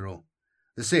ammunition, after all.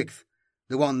 The 6th,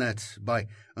 the one that, by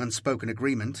unspoken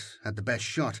agreement, had the best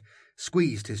shot,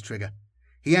 squeezed his trigger.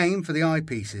 He aimed for the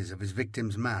eyepieces of his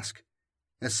victim's mask.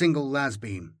 A single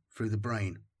lasbeam through the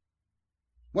brain.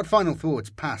 What final thoughts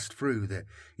passed through the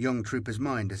young trooper's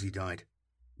mind as he died?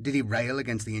 Did he rail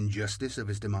against the injustice of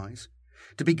his demise?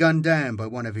 To be gunned down by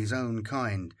one of his own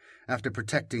kind after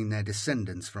protecting their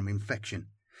descendants from infection,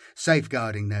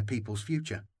 safeguarding their people's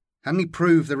future? Hadn't he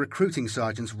proved the recruiting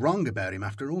sergeants wrong about him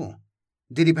after all?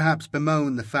 Did he perhaps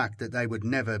bemoan the fact that they would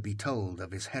never be told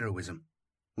of his heroism?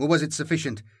 Or was it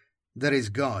sufficient that his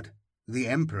god, the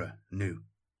Emperor, knew?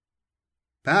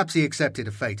 Perhaps he accepted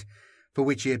a fate for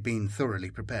which he had been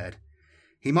thoroughly prepared.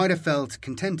 He might have felt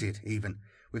contented, even,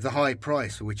 with the high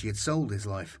price for which he had sold his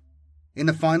life. In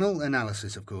the final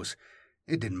analysis, of course,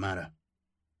 it didn't matter.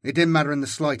 It didn't matter in the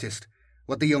slightest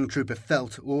what the young trooper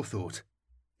felt or thought.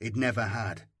 It never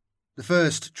had. The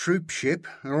first troop ship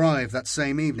arrived that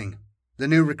same evening. The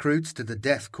new recruits to the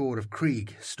Death Corps of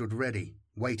Krieg stood ready,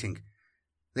 waiting.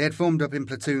 They had formed up in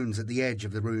platoons at the edge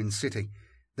of the ruined city,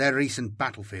 their recent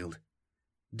battlefield.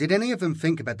 Did any of them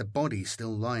think about the bodies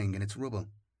still lying in its rubble?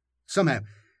 Somehow,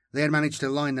 they had managed to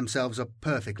line themselves up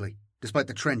perfectly, despite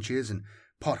the trenches and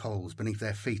potholes beneath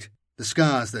their feet, the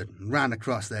scars that ran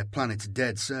across their planet's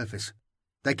dead surface.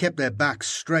 They kept their backs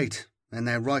straight and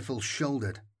their rifles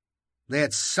shouldered. They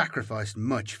had sacrificed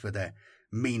much for their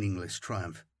meaningless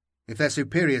triumph. If their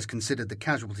superiors considered the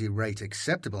casualty rate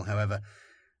acceptable, however,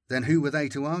 then who were they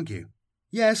to argue?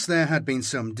 Yes, there had been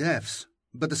some deaths,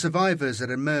 but the survivors had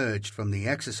emerged from the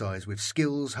exercise with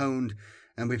skills honed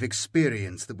and with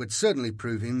experience that would certainly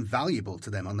prove invaluable to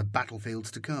them on the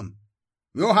battlefields to come.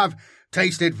 You have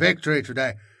tasted victory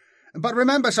today, but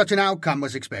remember such an outcome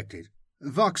was expected.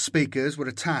 Vox speakers were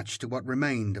attached to what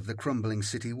remained of the crumbling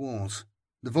city walls.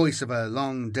 The voice of a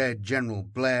long-dead general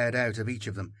blared out of each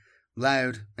of them,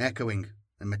 loud, echoing,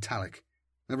 and metallic.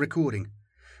 A recording,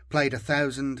 played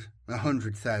 1,000,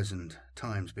 100,000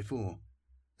 times before.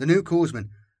 The new corpsmen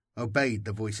obeyed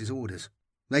the voice's orders.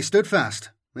 They stood fast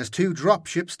as two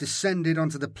dropships descended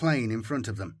onto the plain in front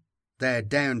of them, their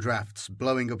downdrafts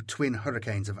blowing up twin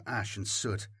hurricanes of ash and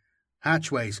soot.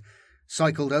 Hatchways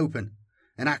cycled open,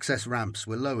 and access ramps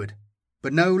were lowered,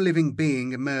 but no living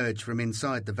being emerged from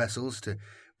inside the vessels to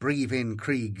breathe in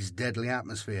Krieg's deadly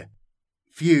atmosphere.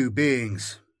 Few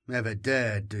beings ever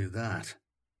dared do that.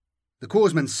 The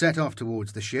corpsmen set off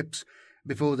towards the ships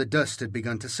before the dust had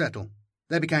begun to settle.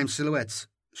 They became silhouettes,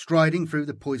 striding through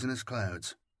the poisonous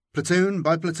clouds. Platoon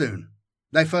by platoon,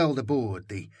 they filed aboard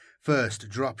the first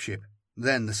dropship,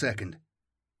 then the second.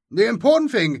 The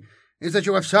important thing is that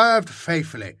you have served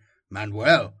faithfully and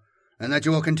well, and that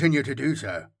you will continue to do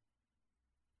so.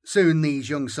 Soon these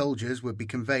young soldiers would be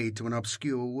conveyed to an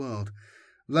obscure world,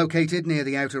 located near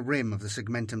the outer rim of the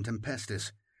Segmentum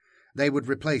Tempestus. They would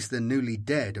replace the newly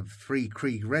dead of 3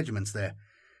 Krieg regiments there,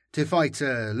 to fight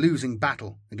a losing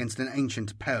battle against an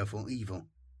ancient, powerful evil.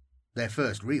 Their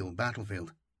first real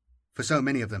battlefield. For so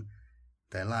many of them,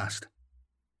 their last.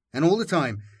 And all the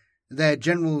time, their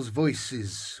generals'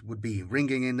 voices would be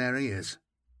ringing in their ears.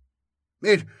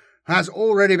 It has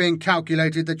already been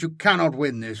calculated that you cannot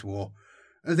win this war.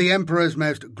 The Emperor's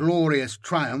most glorious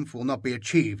triumph will not be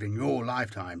achieved in your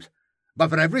lifetimes. But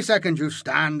for every second you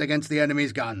stand against the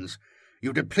enemy's guns,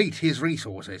 you deplete his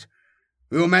resources.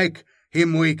 You will make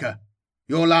him weaker.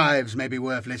 Your lives may be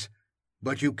worthless,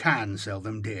 but you can sell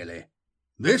them dearly.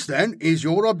 This, then, is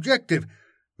your objective.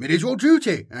 It is your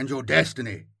duty and your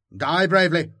destiny. Die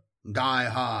bravely, die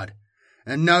hard,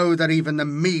 and know that even the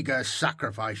meagre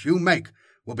sacrifice you make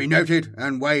will be noted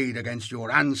and weighed against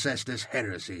your ancestors'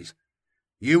 heresies.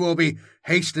 You will be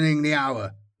hastening the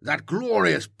hour, that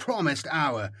glorious promised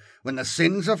hour, when the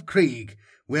sins of Krieg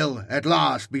will at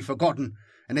last be forgotten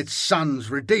and its sons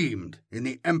redeemed in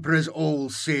the Emperor's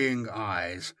all-seeing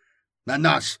eyes. And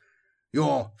thus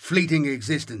your fleeting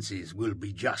existences will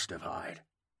be justified.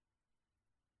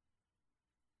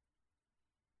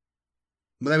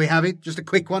 Well, there we have it. Just a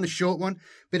quick one, a short one,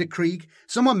 bit of Krieg.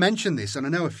 Someone mentioned this, and I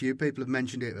know a few people have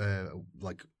mentioned it,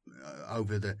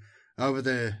 over the.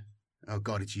 Oh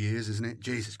God, it's years, isn't it?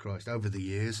 Jesus Christ, over the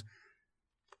years.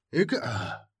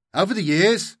 Over the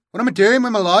years. What am I doing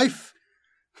with my life?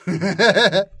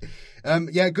 Yeah,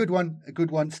 a good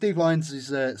one. Steve Lyons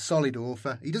is a solid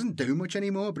author. He doesn't do much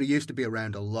anymore, but he used to be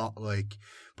around a lot,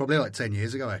 probably 10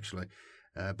 years ago, actually.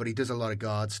 But he does a lot of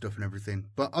guard stuff and everything.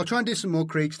 But I'll try and do some more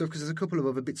Krieg stuff because there's a couple of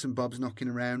other bits and bobs knocking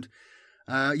around.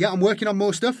 I'm working on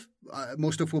more stuff.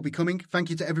 More stuff will be coming.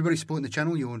 Thank you to everybody supporting the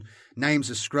channel. Your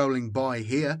names are scrolling by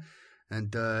here.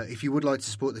 And if you would like to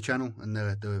support the channel and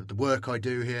the work I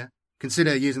do here,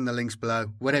 consider using the links below,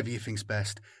 whatever you think's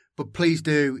best. But please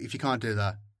do, if you can't do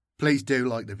that, please do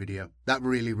like the video. That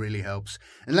really, really helps.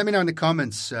 And let me know in the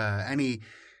comments any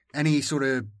sort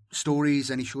of stories,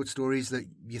 any short stories that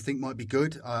you think might be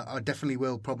good. I definitely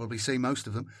will probably see most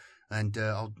of them, and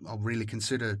I'll really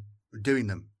consider doing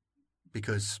them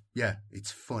because, yeah,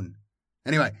 it's fun.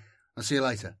 Anyway, I'll see you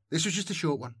later. This was just a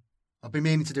short one. I've been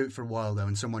meaning to do it for a while, though,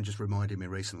 and someone just reminded me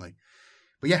recently.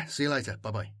 But yeah, see you later.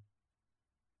 Bye-bye.